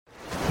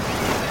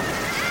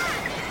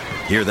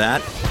Hear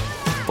that?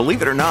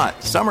 Believe it or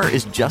not, summer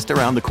is just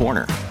around the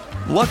corner.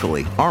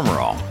 Luckily, Armor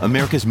All,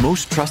 America's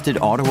most trusted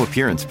auto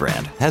appearance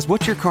brand, has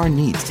what your car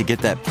needs to get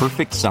that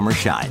perfect summer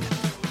shine.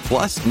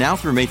 Plus, now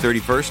through May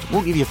 31st,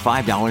 we'll give you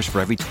 $5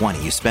 for every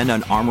 $20 you spend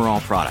on Armor All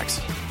products.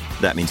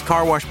 That means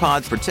car wash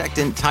pods,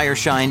 protectant, tire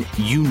shine,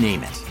 you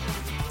name it.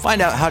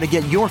 Find out how to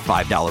get your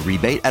 $5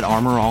 rebate at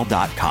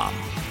armorall.com.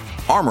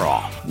 Armor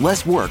All,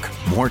 less work,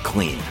 more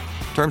clean.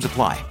 Terms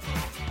apply.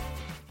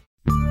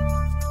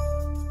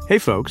 Hey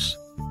folks,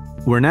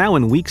 we're now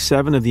in week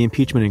 7 of the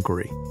impeachment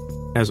inquiry.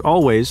 As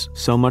always,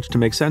 so much to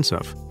make sense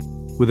of.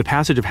 With the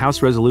passage of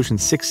House Resolution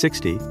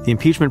 660, the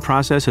impeachment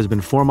process has been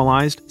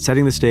formalized,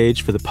 setting the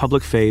stage for the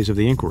public phase of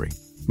the inquiry.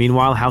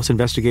 Meanwhile, House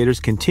investigators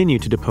continue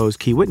to depose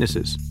key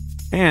witnesses.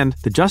 And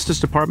the Justice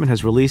Department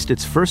has released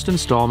its first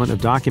installment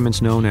of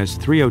documents known as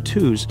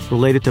 302s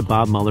related to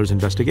Bob Mueller's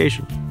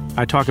investigation.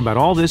 I talk about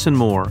all this and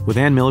more with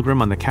Ann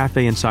Milgram on the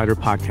Cafe Insider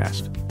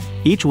podcast.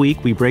 Each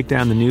week, we break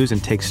down the news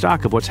and take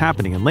stock of what's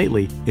happening, and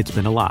lately, it's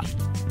been a lot.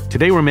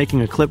 Today, we're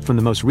making a clip from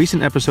the most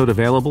recent episode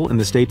available in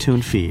the Stay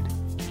Tuned feed.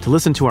 To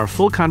listen to our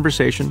full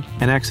conversation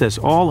and access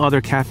all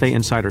other Cafe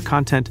Insider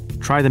content,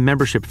 try the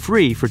membership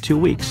free for 2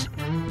 weeks.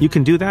 You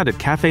can do that at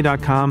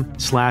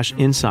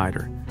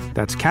cafe.com/insider.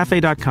 That's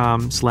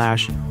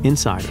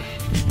cafe.com/insider.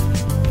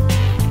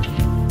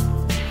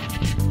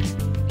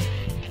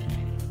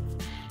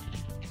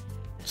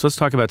 So let's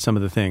talk about some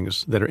of the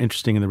things that are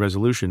interesting in the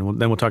resolution.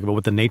 Then we'll talk about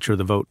what the nature of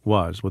the vote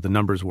was, what the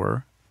numbers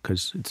were,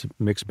 because it's a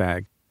mixed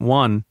bag.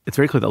 One, it's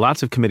very clear that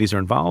lots of committees are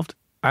involved.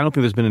 I don't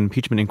think there's been an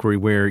impeachment inquiry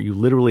where you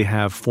literally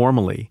have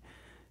formally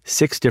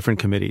 6 different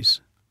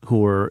committees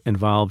who are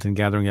involved in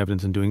gathering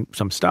evidence and doing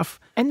some stuff.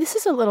 And this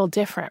is a little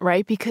different,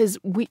 right? Because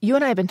you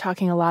and I have been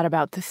talking a lot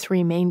about the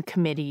 3 main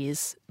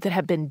committees that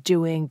have been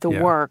doing the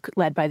work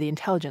led by the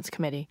Intelligence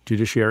Committee.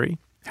 Judiciary,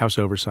 House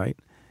Oversight,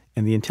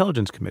 and the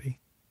Intelligence Committee.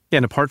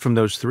 And apart from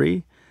those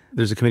 3,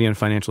 there's a Committee on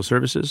Financial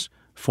Services,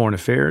 Foreign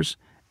Affairs,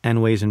 and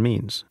Ways and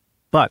Means.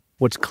 But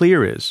what's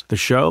clear is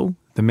the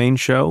main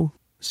show,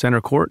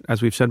 center court,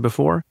 as we've said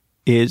before,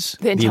 is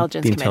the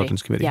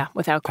Intelligence Committee. Yeah,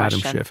 without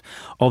question. Adam Schiff.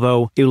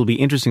 Although it'll be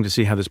interesting to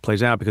see how this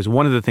plays out, because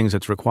one of the things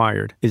that's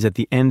required is at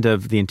the end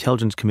of the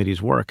Intelligence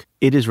Committee's work,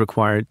 it is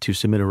required to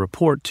submit a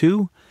report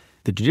to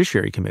the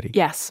Judiciary Committee.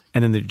 Yes.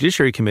 And then the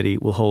Judiciary Committee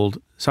will hold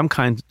some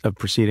kind of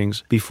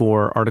proceedings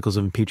before articles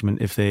of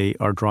impeachment, if they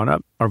are drawn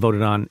up, are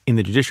voted on in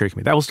the Judiciary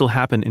Committee. That will still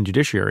happen in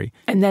Judiciary.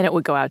 And then it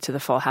would go out to the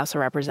full House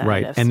of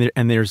Representatives. Right.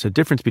 And there's a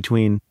difference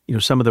between,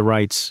 some of the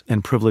rights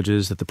and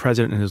privileges that the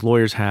president and his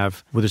lawyers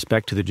have with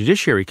respect to the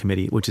Judiciary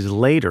Committee, which is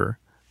later,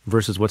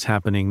 versus what's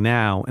happening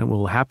now and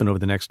will happen over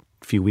the next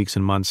few weeks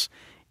and months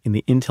in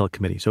the Intel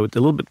Committee. So it's a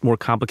little bit more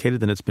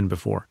complicated than it's been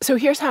before. So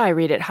here's how I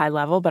read it high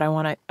level, but I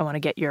want to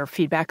get your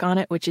feedback on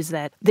it, which is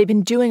that they've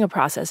been doing a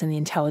process in the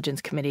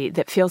Intelligence Committee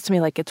that feels to me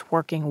like it's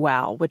working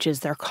well, which is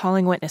they're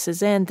calling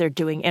witnesses in, they're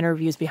doing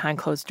interviews behind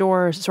closed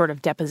doors, sort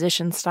of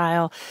deposition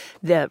style.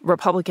 The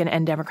Republican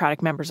and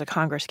Democratic members of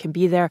Congress can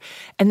be there,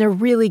 and they're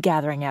really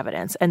gathering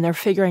evidence, and they're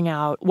figuring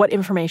out what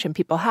information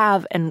people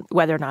have and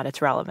whether or not it's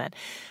relevant.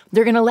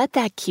 They're going to let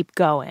that keep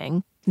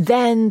going.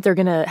 Then they're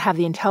going to have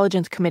the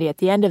Intelligence Committee at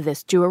the end of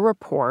this do a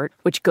report,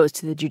 which goes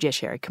to the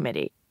Judiciary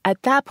Committee.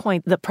 At that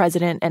point, the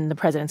president and the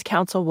president's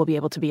counsel will be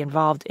able to be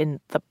involved in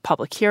the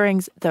public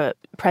hearings. The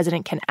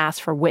president can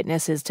ask for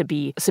witnesses to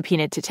be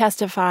subpoenaed to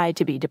testify,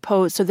 to be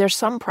deposed. So there's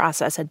some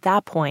process at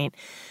that point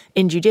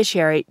in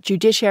Judiciary.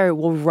 Judiciary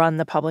will run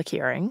the public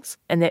hearings,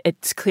 and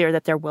it's clear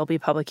that there will be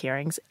public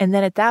hearings. And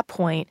then at that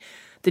point,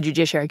 the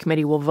Judiciary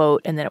Committee will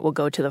vote, and then it will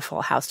go to the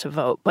full House to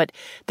vote. But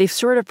they've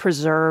sort of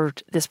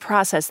preserved this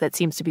process that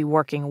seems to be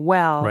working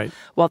well, right,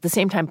 while at the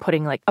same time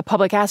putting like a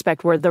public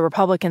aspect where the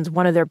Republicans,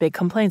 one of their big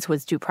complaints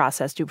was due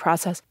process.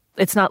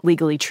 It's not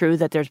legally true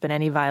that there's been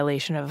any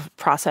violation of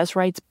process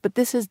rights, but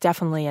this is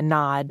definitely a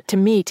nod to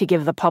me to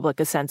give the public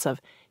a sense of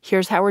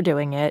here's how we're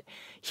doing it,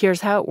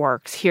 here's how it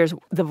works, here's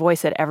the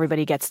voice that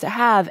everybody gets to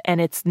have,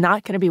 and it's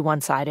not going to be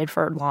one-sided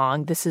for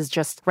long. This is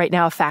just right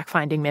now a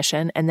fact-finding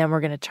mission, and then we're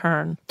going to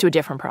turn to a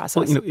different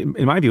process. Well,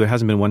 in my view, it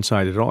hasn't been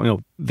one-sided at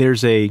all.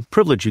 There's a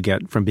privilege you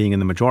get from being in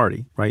the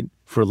majority, right?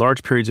 For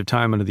large periods of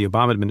time under the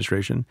Obama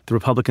administration, the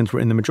Republicans were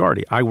in the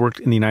majority. I worked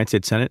in the United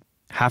States Senate,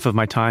 half of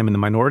my time in the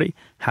minority,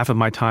 half of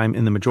my time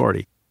in the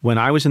majority. When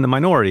I was in the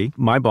minority,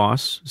 my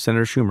boss,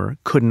 Senator Schumer,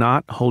 could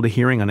not hold a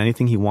hearing on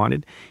anything he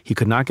wanted. He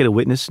could not get a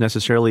witness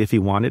necessarily if he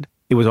wanted.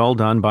 It was all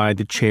done by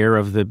the chair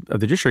of the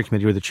Judiciary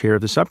Committee or the chair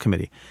of the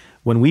subcommittee.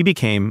 When we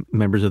became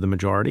members of the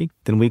majority,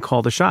 then we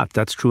called the shots.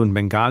 That's true in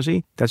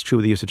Benghazi. That's true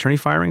with the U.S. attorney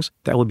firings.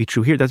 That will be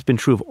true here. That's been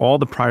true of all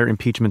the prior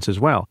impeachments as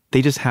well.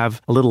 They just have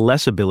a little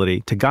less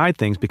ability to guide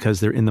things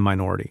because they're in the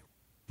minority.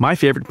 My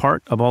favorite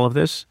part of all of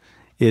this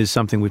is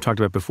something we've talked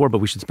about before, but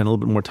we should spend a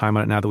little bit more time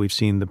on it now that we've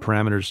seen the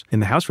parameters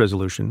in the House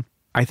resolution.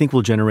 I think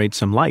will generate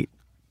some light,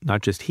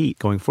 not just heat,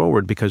 going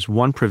forward, because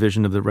one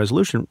provision of the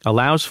resolution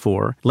allows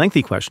for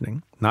lengthy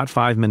questioning, not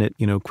 5-minute,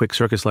 quick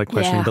circus-like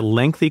questioning, but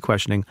lengthy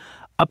questioning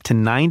up to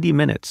 90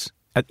 minutes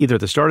at either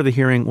the start of the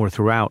hearing or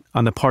throughout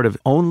on the part of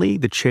only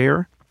the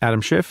chair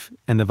Adam Schiff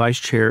and the Vice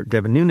Chair,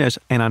 Devin Nunes.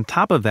 And on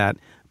top of that,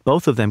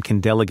 both of them can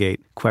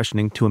delegate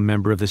questioning to a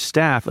member of the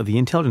staff of the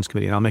Intelligence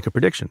Committee. And I'll make a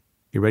prediction.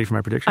 You ready for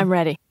my prediction? I'm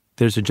ready.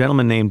 There's a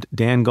gentleman named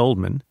Dan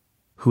Goldman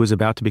who is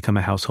about to become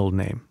a household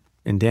name.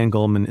 And Dan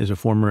Goldman is a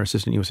former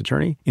assistant U.S.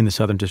 attorney in the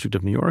Southern District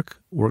of New York,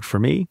 worked for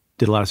me,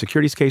 did a lot of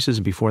securities cases.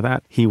 And before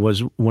that, he was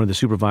one of the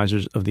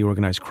supervisors of the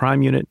organized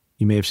crime unit.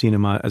 You may have seen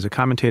him as a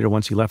commentator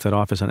once he left that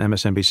office on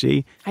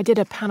MSNBC. I did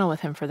a panel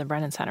with him for the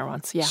Brennan Center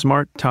once, yeah.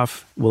 Smart,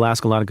 tough, will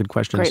ask a lot of good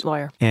questions. Great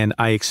lawyer. And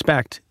I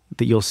expect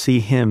that you'll see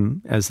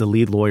him as the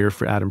lead lawyer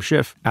for Adam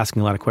Schiff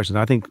asking a lot of questions.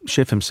 I think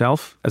Schiff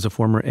himself, as a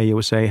former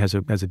AUSA, has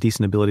a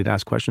decent ability to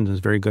ask questions and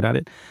is very good at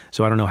it.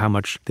 So I don't know how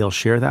much they'll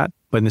share that.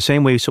 But in the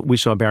same way we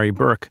saw Barry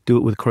Burke do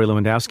it with Corey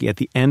Lewandowski at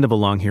the end of a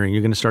long hearing,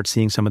 you're going to start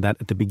seeing some of that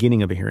at the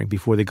beginning of a hearing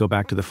before they go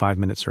back to the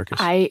 5-minute circus.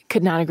 I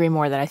could not agree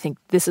more that I think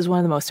this is one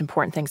of the most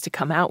important things to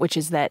come out, which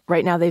is that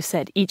right now they've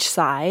said each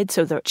side,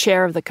 so the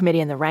chair of the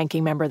committee and the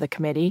ranking member of the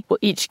committee, will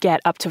each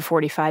get up to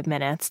 45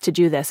 minutes to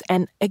do this.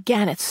 And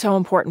again, it's so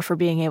important for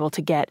being able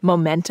to get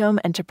momentum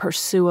and to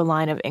pursue a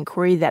line of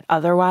inquiry that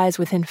otherwise,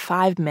 within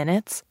 5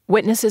 minutes,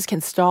 witnesses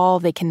can stall,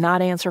 they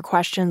cannot answer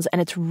questions, and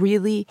it's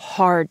really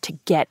hard to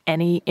get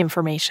any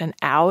information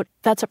out.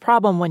 That's a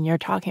problem when you're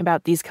talking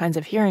about these kinds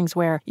of hearings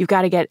where you've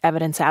got to get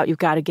evidence out, you've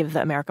got to give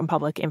the American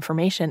public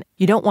information.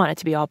 You don't want it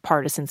to be all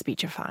partisan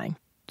speechifying.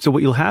 So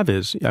what you'll have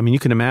is, you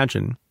can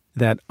imagine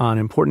that on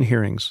important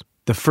hearings,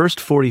 the first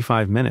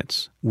 45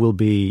 minutes will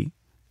be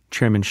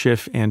Chairman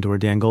Schiff and or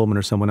Dan Goldman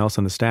or someone else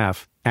on the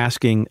staff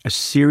asking a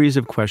series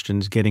of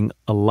questions, getting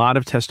a lot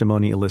of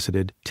testimony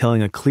elicited,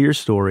 telling a clear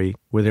story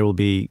where there will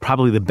be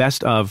probably the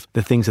best of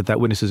the things that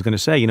witness is going to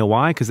say. You know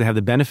why? Because they have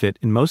the benefit,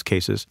 in most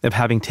cases, of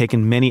having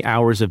taken many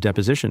hours of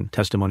deposition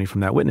testimony from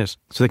that witness.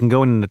 So they can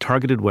go in a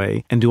targeted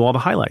way and do all the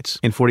highlights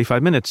in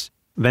 45 minutes,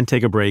 then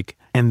take a break,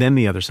 and then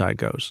the other side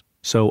goes.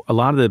 So a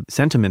lot of the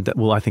sentiment that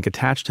will, I think,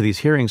 attach to these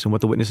hearings and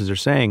what the witnesses are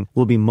saying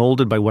will be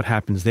molded by what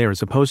happens there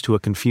as opposed to a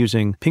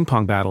confusing ping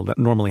pong battle that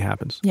normally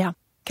happens. Yeah.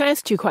 Can I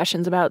ask 2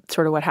 questions about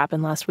sort of what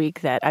happened last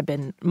week that I've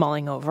been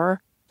mulling over?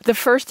 The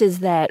first is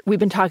that we've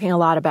been talking a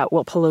lot about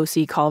will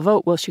Pelosi call a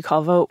vote? Will she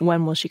call a vote?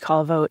 When will she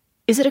call a vote?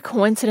 Is it a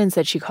coincidence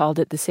that she called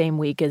it the same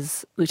week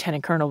as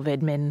Lieutenant Colonel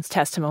Vindman's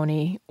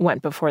testimony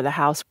went before the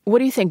House? What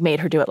do you think made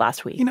her do it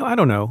last week? I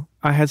don't know.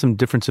 I had some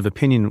difference of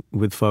opinion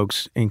with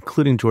folks,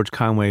 including George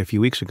Conway a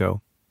few weeks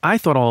ago. I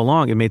thought all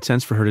along it made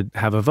sense for her to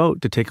have a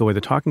vote to take away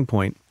the talking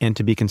point and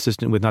to be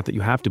consistent with, not that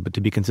you have to, but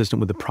to be consistent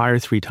with the prior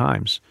 3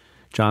 times,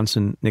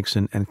 Johnson,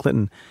 Nixon, and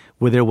Clinton,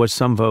 where there was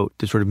some vote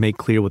to sort of make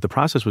clear what the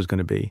process was going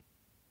to be.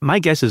 My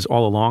guess is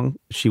all along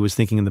she was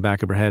thinking in the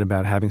back of her head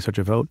about having such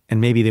a vote, and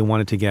maybe they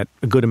wanted to get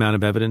a good amount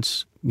of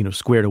evidence,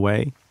 squared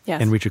away. Yes.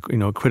 And reach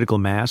a critical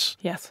mass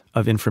yes.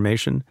 of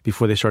information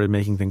before they started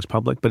making things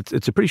public. But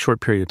it's a pretty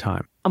short period of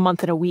time. A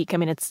month and a week.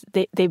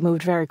 They've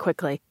moved very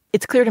quickly.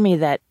 It's clear to me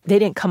that they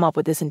didn't come up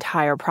with this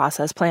entire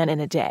process plan in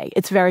a day.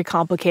 It's very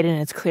complicated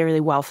and it's clearly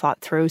well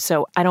thought through.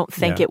 So I don't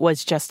think it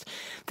was just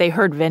they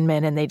heard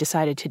Vindman and they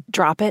decided to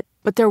drop it.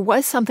 But there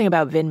was something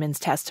about Vindman's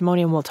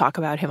testimony, and we'll talk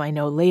about him, I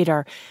know,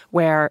 later,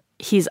 where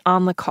he's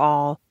on the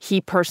call.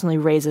 He personally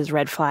raises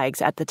red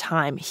flags at the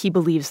time. He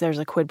believes there's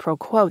a quid pro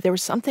quo. There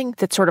was something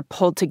that sort of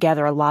pulled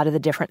together a lot of the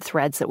different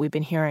threads that we've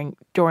been hearing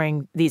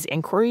during these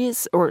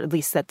inquiries, or at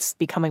least that's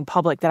becoming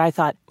public, that I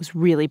thought was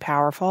really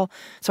powerful.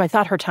 So I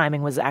thought her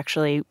timing was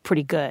actually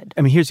pretty good.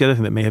 Here's the other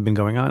thing that may have been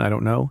going on. I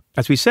don't know.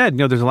 As we said,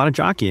 there's a lot of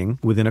jockeying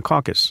within a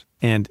caucus,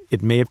 and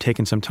it may have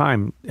taken some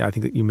time. I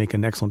think that you make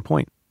an excellent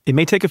point. It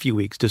may take a few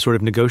weeks to sort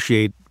of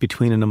negotiate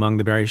between and among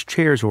the various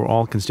chairs who are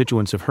all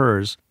constituents of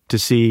hers to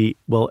see,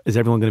 well, is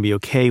everyone going to be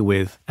okay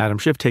with Adam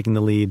Schiff taking the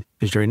lead?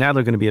 Is Jerry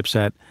Nadler going to be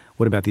upset?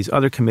 What about these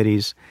other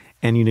committees?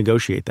 And you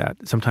negotiate that.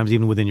 Sometimes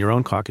even within your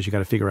own caucus, you got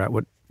to figure out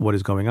what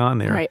is going on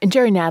there. Right. And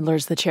Jerry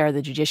Nadler's the chair of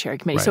the Judiciary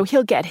Committee, right. So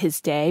he'll get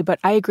his day. But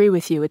I agree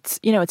with you. It's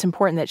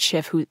important that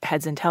Schiff, who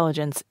heads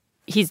intelligence,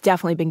 he's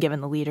definitely been given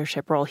the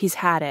leadership role. He's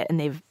had it,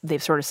 and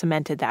they've sort of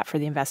cemented that for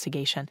the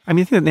investigation. The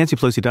thing that Nancy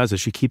Pelosi does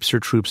is she keeps her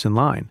troops in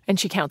line. And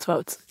she counts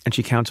votes.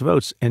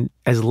 And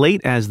as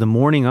late as the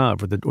morning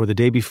of or the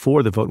day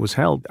before the vote was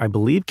held, I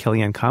believe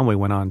Kellyanne Conway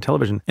went on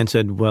television and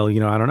said, well,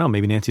 I don't know,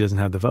 maybe Nancy doesn't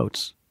have the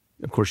votes.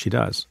 Of course she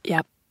does.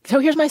 Yep. So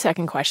here's my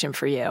second question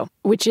for you,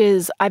 which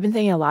is, I've been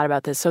thinking a lot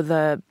about this. So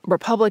the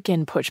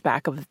Republican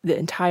pushback of the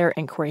entire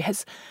inquiry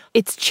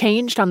it's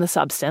changed on the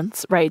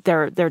substance, right?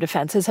 Their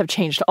defenses have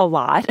changed a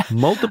lot.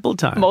 Multiple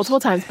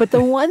times. But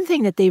the one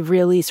thing that they've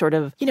really sort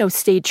of,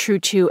 stayed true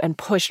to and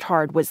pushed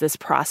hard was this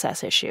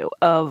process issue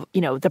of,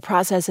 the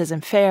process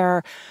isn't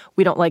fair.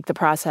 We don't like the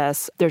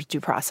process. There's due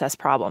process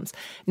problems.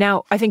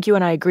 Now, I think you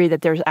and I agree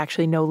that there's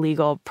actually no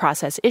legal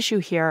process issue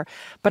here,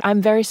 but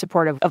I'm very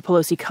supportive of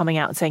Pelosi coming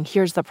out and saying,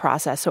 here's the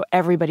process. So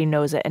everybody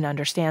knows it and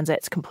understands it.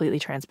 It's completely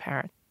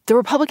transparent. The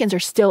Republicans are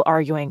still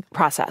arguing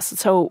process.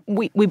 So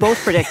we both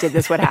predicted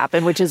this would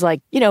happen, which is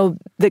like,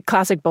 the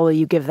classic bully,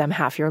 you give them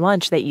half your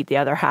lunch, they eat the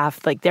other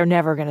half. Like, they're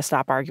never going to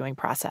stop arguing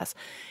process.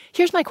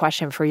 Here's my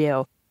question for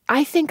you.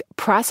 I think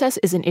process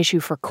is an issue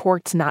for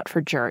courts, not for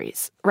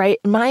juries, right?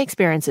 My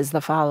experience is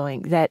the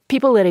following, that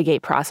people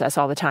litigate process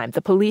all the time.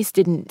 The police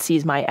didn't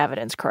seize my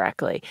evidence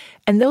correctly.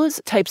 And those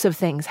types of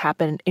things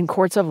happen in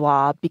courts of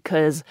law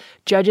because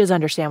judges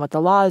understand what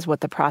the law is,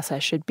 what the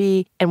process should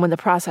be. And when the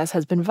process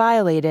has been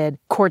violated,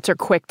 courts are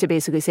quick to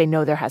basically say,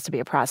 no, there has to be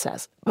a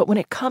process. But when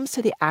it comes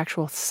to the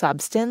actual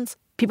substance,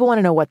 people want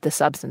to know what the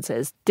substance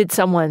is. Did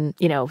someone,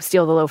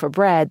 steal the loaf of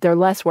bread? They're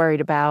less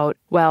worried about,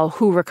 well,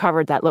 who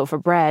recovered that loaf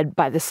of bread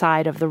by the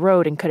side of the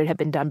road and could it have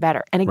been done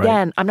better? And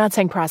again, right. I'm not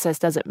saying process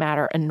doesn't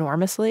matter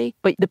enormously,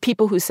 but the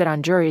people who sit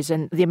on juries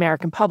and the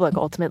American public,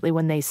 ultimately,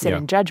 when they sit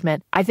in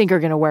judgment, I think are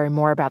going to worry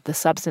more about the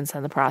substance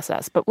than the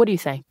process. But what do you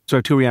think? So I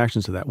have two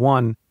reactions to that.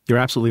 One, you're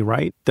absolutely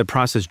right. The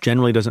process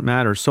generally doesn't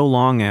matter so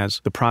long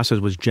as the process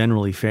was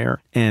generally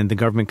fair and the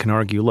government can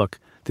argue, look,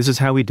 this is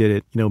how we did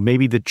it.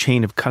 Maybe the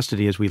chain of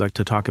custody, as we like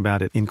to talk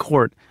about it in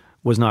court,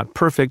 was not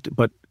perfect,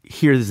 but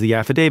here's the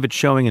affidavit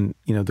showing, and,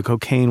 the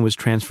cocaine was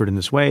transferred in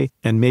this way,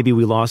 and maybe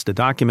we lost a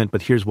document,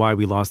 but here's why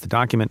we lost the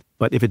document.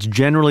 But if it's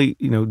generally,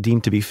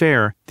 deemed to be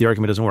fair, the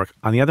argument doesn't work.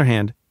 On the other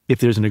hand, if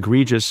there's an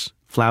egregious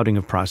flouting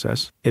of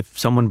process, if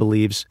someone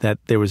believes that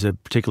there was a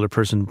particular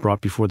person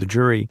brought before the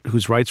jury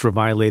whose rights were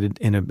violated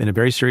in a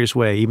very serious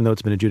way, even though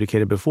it's been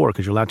adjudicated before,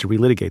 because you're allowed to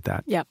relitigate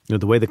that. Yep.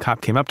 The way the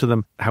cop came up to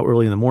them, how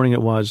early in the morning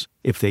it was,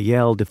 if they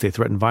yelled, if they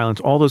threatened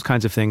violence, all those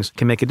kinds of things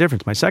can make a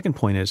difference. My second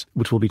point is,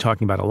 which we'll be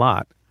talking about a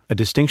lot, a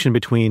distinction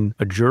between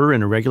a juror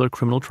in a regular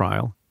criminal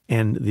trial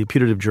and the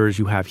putative jurors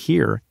you have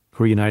here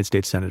who are United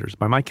States senators.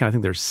 By my count, I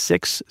think there's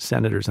 6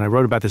 senators, and I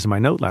wrote about this in my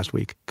note last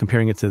week,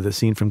 comparing it to the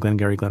scene from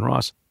Glengarry Glen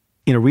Ross.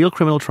 In a real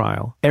criminal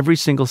trial, every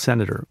single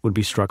senator would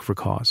be struck for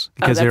cause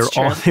because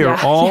they're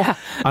all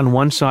on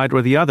one side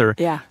or the other.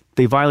 Yeah.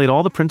 They violate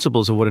all the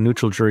principles of what a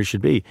neutral jury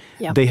should be.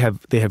 Yep. They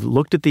have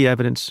looked at the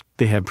evidence.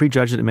 They have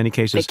prejudged it in many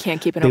cases. They can't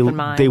keep an open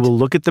mind. They will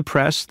look at the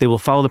press. They will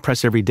follow the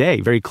press every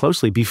day very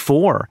closely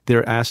before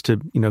they're asked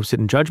to sit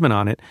in judgment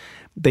on it.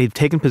 They've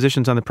taken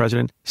positions on the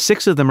president.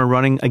 6 of them are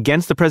running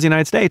against the president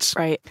of the United States.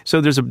 Right.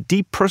 So there's a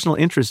deep personal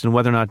interest in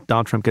whether or not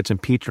Donald Trump gets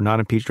impeached or not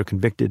impeached or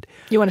convicted.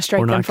 You want to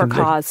strike them for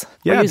cause.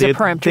 Yeah, or use a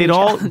peremptory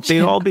challenge. they'd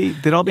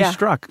all be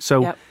struck.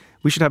 So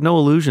we should have no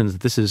illusions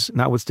that this is,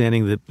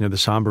 notwithstanding the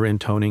somber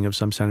intoning of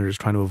some senators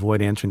trying to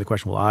avoid answering the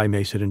question, well, I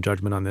may sit in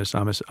judgment on this.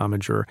 I'm a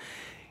juror.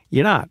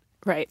 You're not.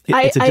 Right.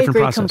 It's a different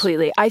agree process.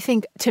 Completely. I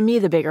think, to me,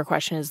 the bigger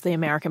question is the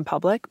American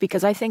public,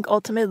 because I think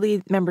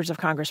ultimately members of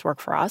Congress work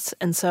for us.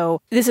 And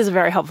so this is a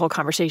very helpful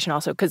conversation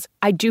also, because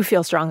I do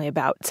feel strongly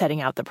about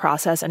setting out the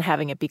process and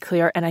having it be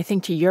clear. And I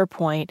think, to your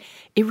point,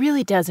 it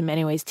really does in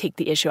many ways take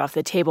the issue off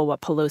the table, what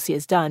Pelosi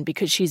has done,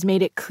 because she's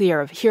made it clear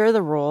of here are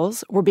the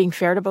rules. We're being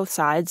fair to both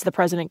sides. The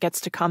president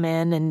gets to come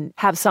in and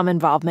have some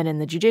involvement in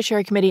the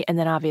Judiciary Committee and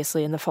then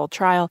obviously in the full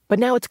trial. But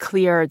now it's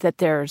clear that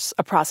there's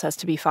a process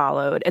to be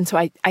followed. And so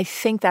I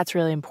think that's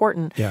really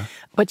important. Yeah.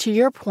 But to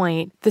your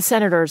point, the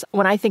senators,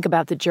 when I think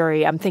about the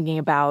jury, I'm thinking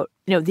about,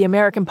 the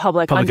American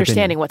public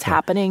understanding what's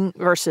happening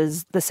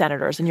versus the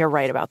senators. And you're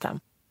right about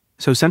them.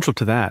 So central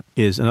to that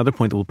is another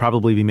point that we'll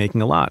probably be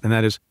making a lot. And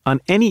that is,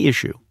 on any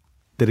issue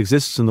that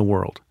exists in the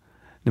world,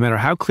 no matter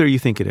how clear you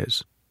think it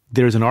is,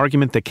 there's an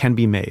argument that can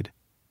be made.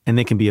 And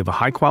they can be of a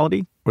high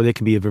quality or they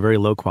can be of a very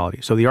low quality.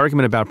 So the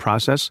argument about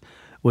process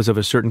was of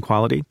a certain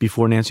quality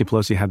before Nancy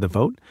Pelosi had the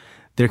vote.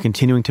 They're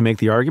continuing to make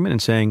the argument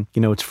and saying,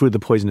 it's fruit of the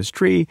poisonous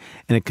tree,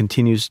 and it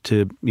continues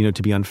to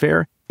be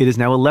unfair. It is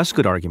now a less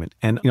good argument.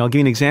 And I'll give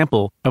you an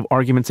example of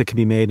arguments that can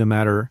be made no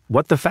matter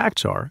what the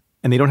facts are,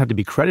 and they don't have to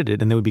be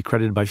credited, and they would be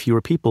credited by fewer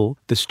people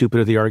the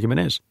stupider the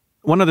argument is.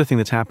 One other thing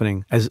that's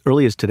happening as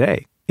early as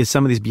today is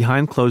some of these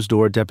behind closed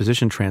door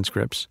deposition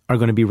transcripts are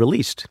going to be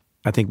released.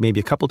 I think maybe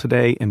a couple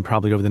today and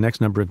probably over the next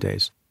number of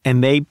days.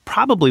 And they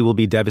probably will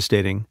be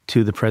devastating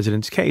to the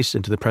president's case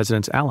and to the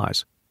president's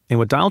allies. And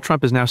what Donald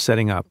Trump is now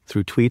setting up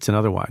through tweets and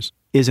otherwise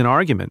is an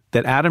argument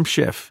that Adam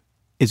Schiff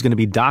is going to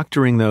be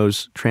doctoring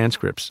those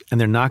transcripts, and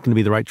they're not going to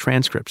be the right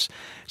transcripts.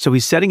 So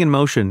he's setting in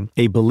motion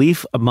a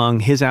belief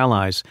among his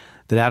allies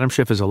that Adam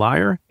Schiff is a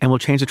liar and will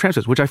change the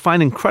transcripts, which I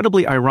find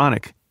incredibly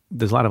ironic.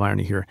 There's a lot of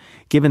irony here,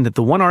 given that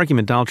the one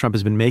argument Donald Trump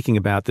has been making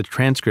about the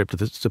transcript,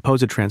 the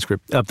supposed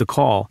transcript of the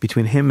call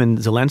between him and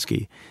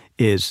Zelensky,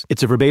 is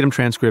it's a verbatim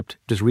transcript.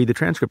 Just read the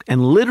transcript.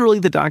 And literally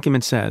the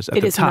document says at the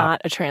top, it is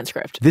not a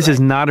transcript. This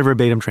is not a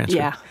verbatim transcript.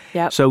 Yeah.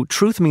 Yep. So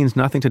truth means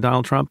nothing to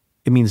Donald Trump.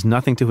 It means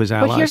nothing to his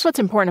allies. But here's what's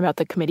important about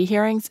the committee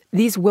hearings.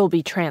 These will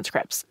be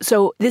transcripts.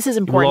 So this is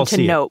important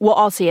to note. We'll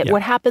all see it. Yeah.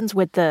 What happens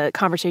with the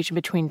conversation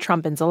between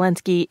Trump and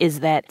Zelensky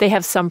is that they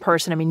have some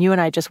person. I mean, you and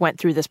I just went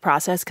through this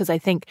process because I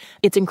think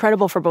it's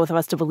incredible for both of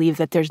us to believe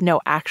that there's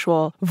no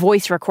actual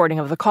voice recording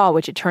of the call,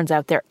 which it turns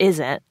out there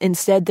isn't.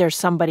 Instead, there's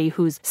somebody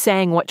who's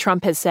saying what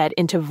Trump has said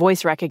into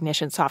voice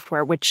recognition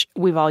software, which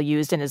we've all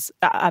used and is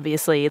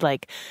obviously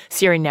like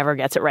Siri never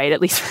gets it right, at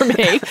least for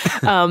me.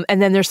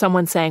 And then there's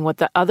someone saying what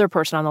the other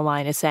person on the line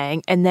is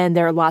saying. And then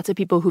there are lots of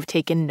people who've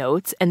taken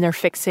notes and they're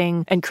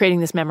fixing and creating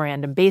this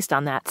memorandum based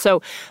on that.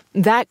 So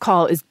that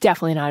call is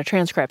definitely not a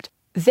transcript.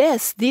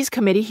 These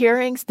committee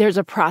hearings, there's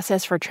a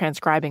process for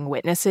transcribing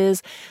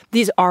witnesses.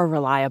 These are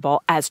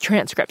reliable as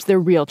transcripts. They're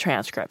real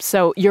transcripts.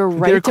 So you're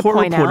right to point out. There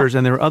are court reporters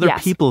and there are other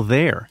people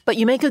there. But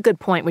you make a good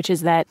point, which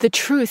is that the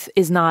truth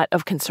is not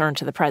of concern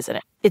to the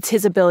president. It's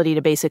his ability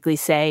to basically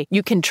say,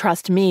 you can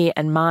trust me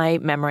and my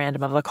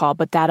memorandum of the call,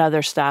 but that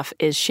other stuff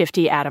is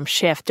shifty Adam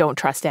Schiff. Don't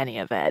trust any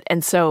of it.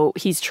 And so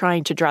he's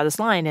trying to draw this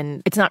line,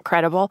 and it's not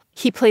credible.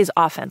 He plays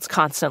offense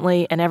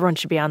constantly, and everyone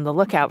should be on the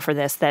lookout for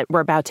this, that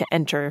we're about to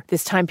enter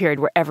this time period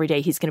where every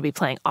day he's going to be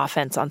playing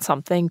offense on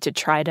something to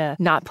try to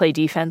not play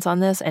defense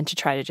on this and to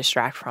try to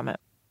distract from it.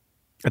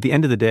 At the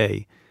end of the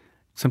day,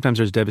 sometimes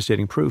there's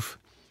devastating proof.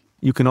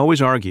 You can always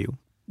argue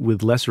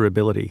with lesser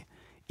ability,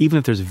 even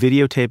if there's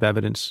videotape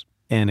evidence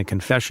and a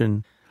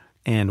confession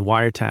and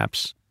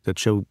wiretaps that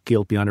show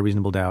guilt beyond a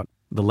reasonable doubt.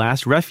 The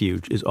last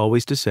refuge is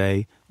always to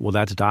say, well,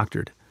 that's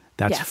doctored.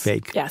 That's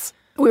fake. Yes.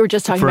 We were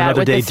just talking about it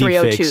with the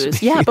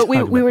 302s. Yeah, but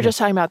we were just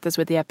talking about this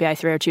with the FBI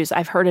 302s.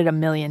 I've heard it a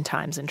million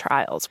times in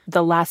trials.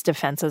 The last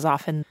defense is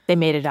often they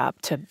made it up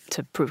to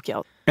prove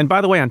guilt. And by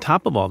the way, on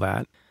top of all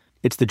that,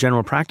 it's the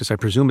general practice. I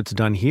presume it's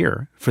done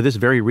here for this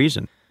very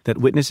reason, that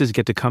witnesses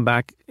get to come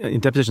back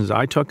in depositions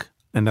I took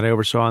and that I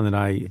oversaw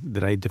and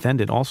that I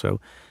defended also.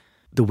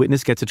 The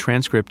witness gets a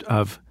transcript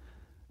of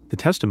the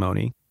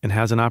testimony and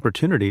has an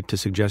opportunity to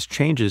suggest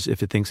changes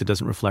if it thinks it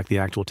doesn't reflect the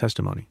actual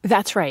testimony.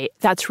 That's right.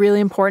 That's really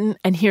important.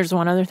 And here's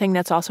one other thing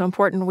that's also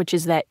important, which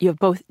is that you have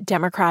both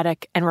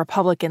Democratic and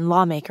Republican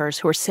lawmakers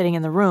who are sitting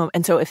in the room.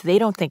 And so if they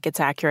don't think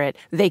it's accurate,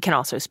 they can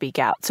also speak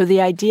out. So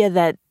the idea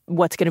that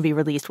what's going to be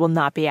released will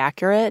not be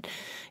accurate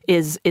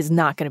is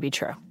not going to be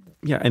true.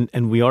 Yeah,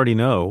 and we already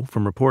know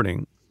from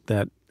reporting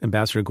that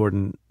Ambassador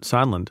Gordon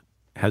Sondland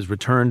has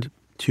returned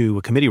to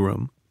a committee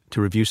room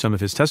to review some of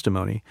his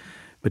testimony,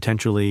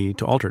 potentially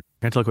to alter it.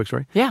 Can I tell a quick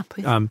story? Yeah,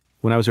 please.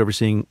 When I was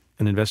overseeing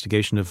an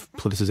investigation of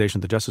politicization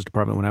of the Justice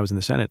Department when I was in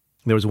the Senate,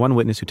 there was one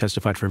witness who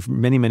testified for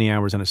many, many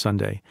hours on a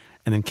Sunday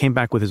and then came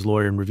back with his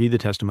lawyer and reviewed the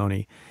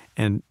testimony.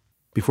 And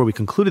before we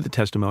concluded the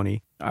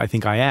testimony, I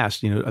think I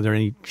asked, are there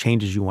any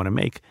changes you want to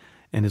make?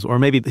 And or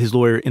maybe his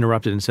lawyer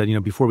interrupted and said,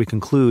 before we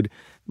conclude,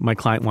 my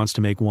client wants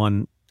to make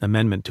one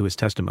amendment to his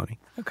testimony.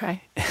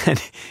 Okay.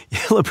 And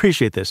you'll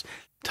appreciate this.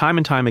 Time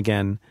and time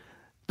again,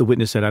 the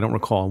witness said, I don't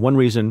recall. One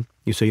reason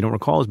you say you don't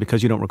recall is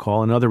because you don't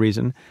recall. Another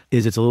reason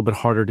is it's a little bit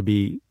harder to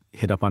be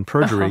hit up on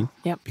perjury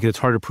because it's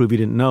harder to prove you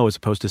didn't know as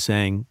opposed to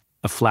saying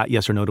a flat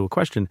yes or no to a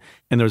question.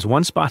 And there's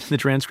one spot in the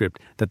transcript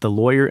that the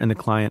lawyer and the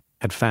client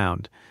had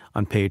found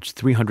on page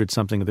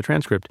 300-something of the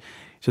transcript.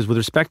 It says, with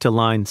respect to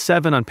line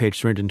 7 on page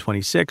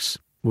 326,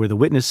 where the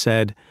witness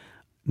said,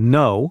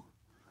 no,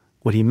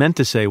 what he meant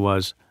to say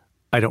was,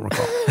 I don't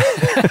recall.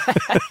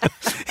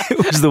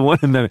 It was the one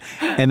amendment.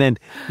 And then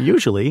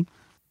usually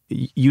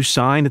you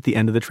sign at the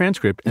end of the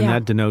transcript, and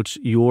that denotes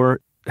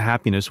your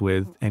happiness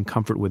with and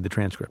comfort with the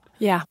transcript.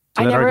 Yeah.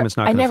 So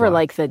I never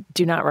like the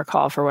do not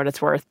recall for what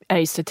it's worth. I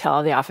used to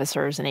tell the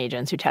officers and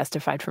agents who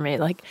testified for me,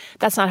 like,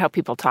 that's not how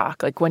people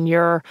talk. Like when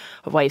your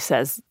wife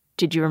says,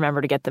 did you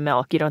remember to get the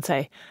milk? You don't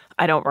say,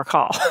 I don't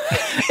recall.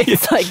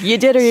 It's like you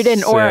did or you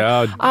didn't, or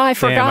I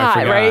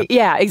forgot, right?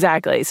 Yeah,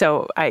 exactly.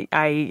 So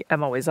I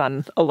am always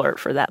on alert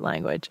for that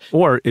language.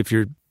 Or if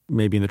you're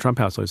maybe in the Trump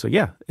household, so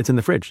yeah, it's in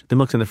the fridge. The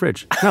milk's in the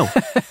fridge. No,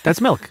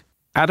 that's milk.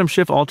 Adam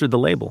Schiff altered the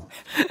label.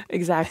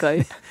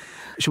 Exactly.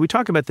 Should we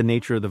talk about the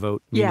nature of the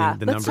vote? Yeah,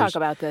 the let's numbers? talk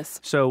about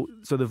this. So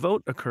the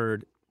vote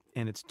occurred,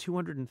 and it's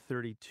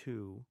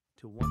 232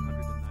 to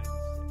 196.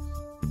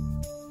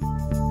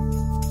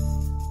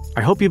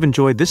 I hope you've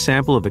enjoyed this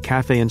sample of the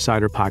Cafe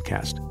Insider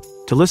podcast.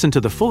 To listen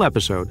to the full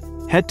episode,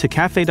 head to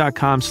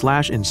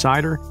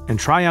cafe.com/insider and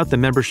try out the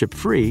membership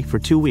free for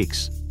 2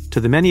 weeks. To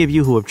the many of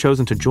you who have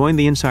chosen to join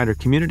the Insider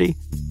community,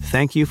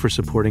 thank you for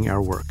supporting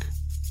our work.